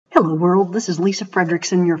Hello world, this is Lisa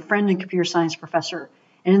Friedrichsen, your friend and computer science professor.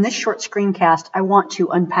 And in this short screencast, I want to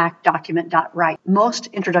unpack document.write. Most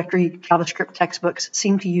introductory JavaScript textbooks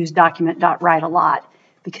seem to use document.write a lot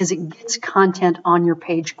because it gets content on your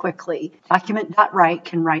page quickly. Document.write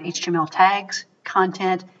can write HTML tags,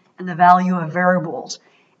 content, and the value of variables.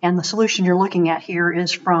 And the solution you're looking at here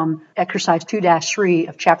is from exercise 2-3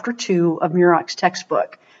 of chapter 2 of Murach's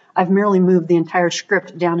textbook. I've merely moved the entire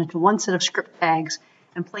script down into one set of script tags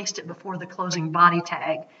and placed it before the closing body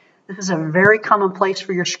tag. This is a very common place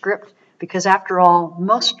for your script because, after all,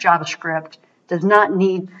 most JavaScript does not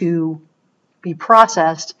need to be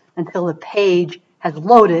processed until the page has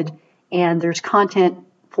loaded and there's content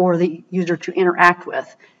for the user to interact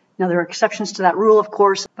with. Now, there are exceptions to that rule, of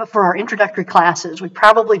course, but for our introductory classes, we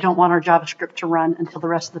probably don't want our JavaScript to run until the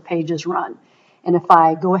rest of the page is run. And if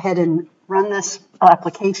I go ahead and run this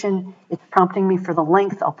application, it's prompting me for the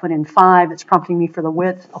length, I'll put in 5. It's prompting me for the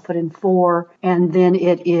width, I'll put in 4. And then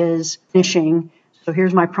it is finishing. So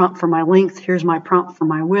here's my prompt for my length, here's my prompt for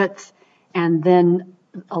my width. And then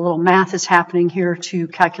a little math is happening here to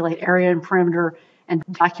calculate area and perimeter. And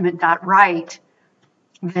document.write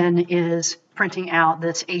then is printing out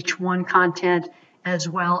this H1 content as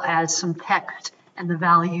well as some text and the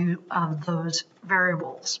value of those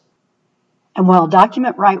variables. And while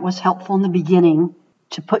document.write was helpful in the beginning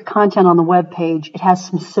to put content on the web page, it has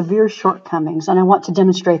some severe shortcomings, and I want to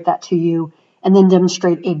demonstrate that to you and then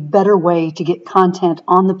demonstrate a better way to get content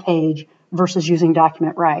on the page versus using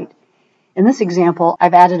document.write. In this example,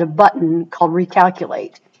 I've added a button called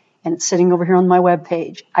Recalculate, and it's sitting over here on my web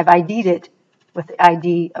page. I've ID'd it with the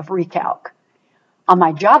ID of Recalc. On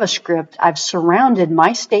my JavaScript, I've surrounded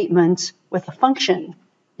my statements with a function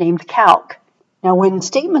named calc. Now, when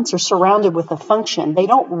statements are surrounded with a function, they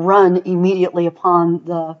don't run immediately upon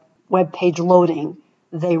the web page loading.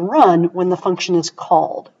 They run when the function is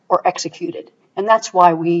called or executed. And that's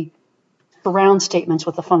why we surround statements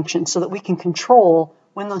with a function, so that we can control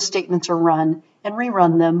when those statements are run and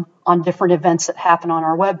rerun them on different events that happen on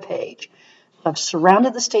our web page. So I've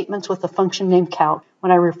surrounded the statements with a function named calc.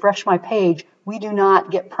 When I refresh my page, we do not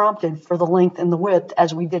get prompted for the length and the width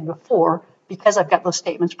as we did before, because I've got those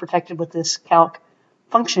statements protected with this calc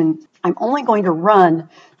function. I'm only going to run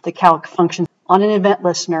the calc function on an event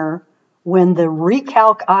listener when the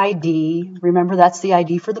recalc ID, remember that's the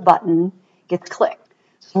ID for the button, gets clicked.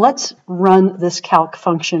 So let's run this calc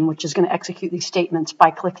function, which is going to execute these statements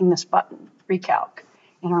by clicking this button, recalc.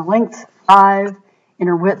 Inner length 5,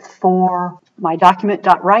 inner width 4. My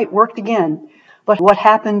document.write worked again. But what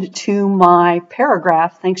happened to my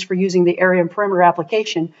paragraph, thanks for using the area and perimeter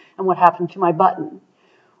application, and what happened to my button?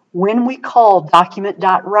 When we call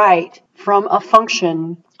document.write from a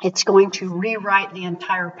function, it's going to rewrite the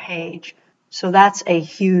entire page. So that's a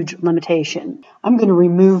huge limitation. I'm going to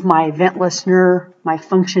remove my event listener, my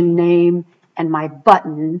function name, and my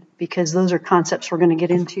button, because those are concepts we're going to get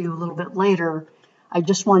into a little bit later. I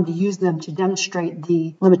just wanted to use them to demonstrate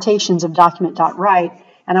the limitations of document.write.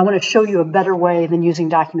 And I want to show you a better way than using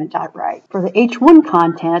document.write. For the H1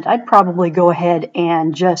 content, I'd probably go ahead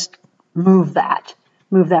and just move that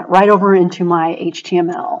right over into my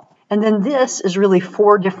HTML. And then this is really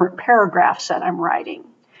 4 different paragraphs that I'm writing.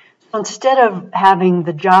 So instead of having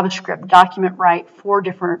the JavaScript document write 4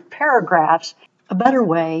 different paragraphs, a better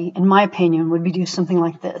way, in my opinion, would be to do something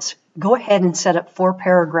like this. Go ahead and set up 4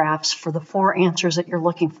 paragraphs for the 4 answers that you're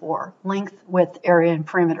looking for: length, width, area, and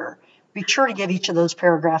perimeter. Be sure to give each of those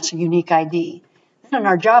paragraphs a unique ID. Then in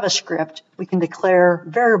our JavaScript, we can declare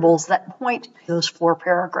variables that point to those 4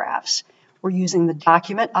 paragraphs. We're using the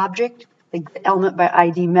document object, the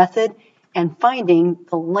getElementById method, and finding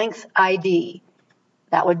the length ID.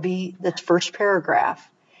 That would be this first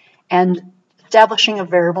paragraph. And establishing a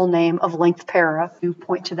variable name of length para to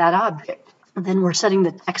point to that object. And then we're setting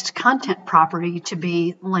the text content property to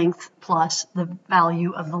be length plus the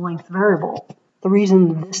value of the length variable. The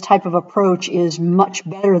reason this type of approach is much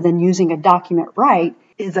better than using a document.write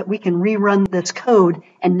is that we can rerun this code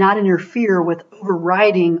and not interfere with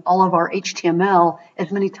overriding all of our HTML as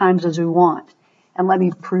many times as we want. And let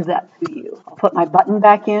me prove that to you. I'll put my button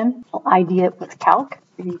back in. I'll ID it with calc,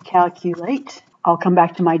 recalculate. I'll come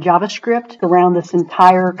back to my JavaScript, surround this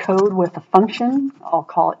entire code with a function. I'll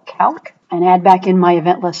call it calc, and add back in my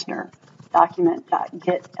event listener.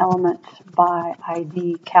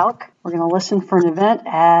 Document.getElementById calc. We're going to listen for an event,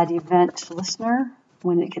 add event listener.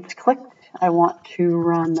 When it gets clicked, I want to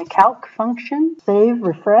run the calc function, save,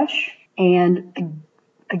 refresh, and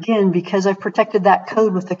again, because I've protected that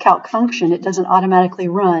code with the calc function, it doesn't automatically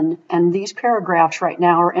run, and these paragraphs right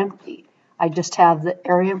now are empty. I just have the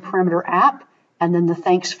area and perimeter app and then the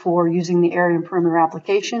thanks for using the area and perimeter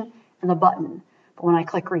application, and the button. But when I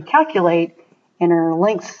click recalculate, enter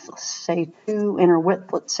length, let's say 2, enter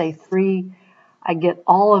width, let's say 3, I get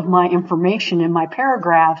all of my information in my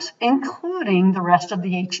paragraphs, including the rest of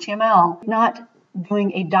the HTML. Not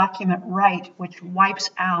doing a document write, which wipes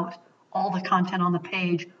out all the content on the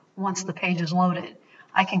page once the page is loaded.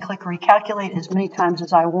 I can click recalculate as many times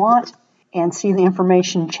as I want and see the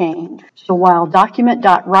information change. So while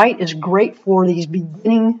document.write is great for these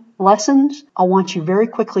beginning lessons, I want you very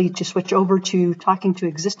quickly to switch over to talking to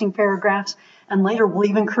existing paragraphs, and later we'll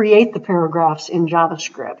even create the paragraphs in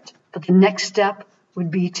JavaScript. But the next step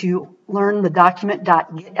would be to learn the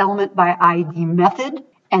document.getElementById method,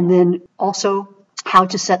 and then also how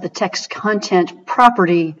to set the text content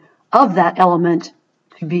property of that element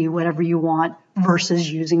to be whatever you want versus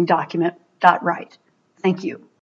using document.write. Thank you.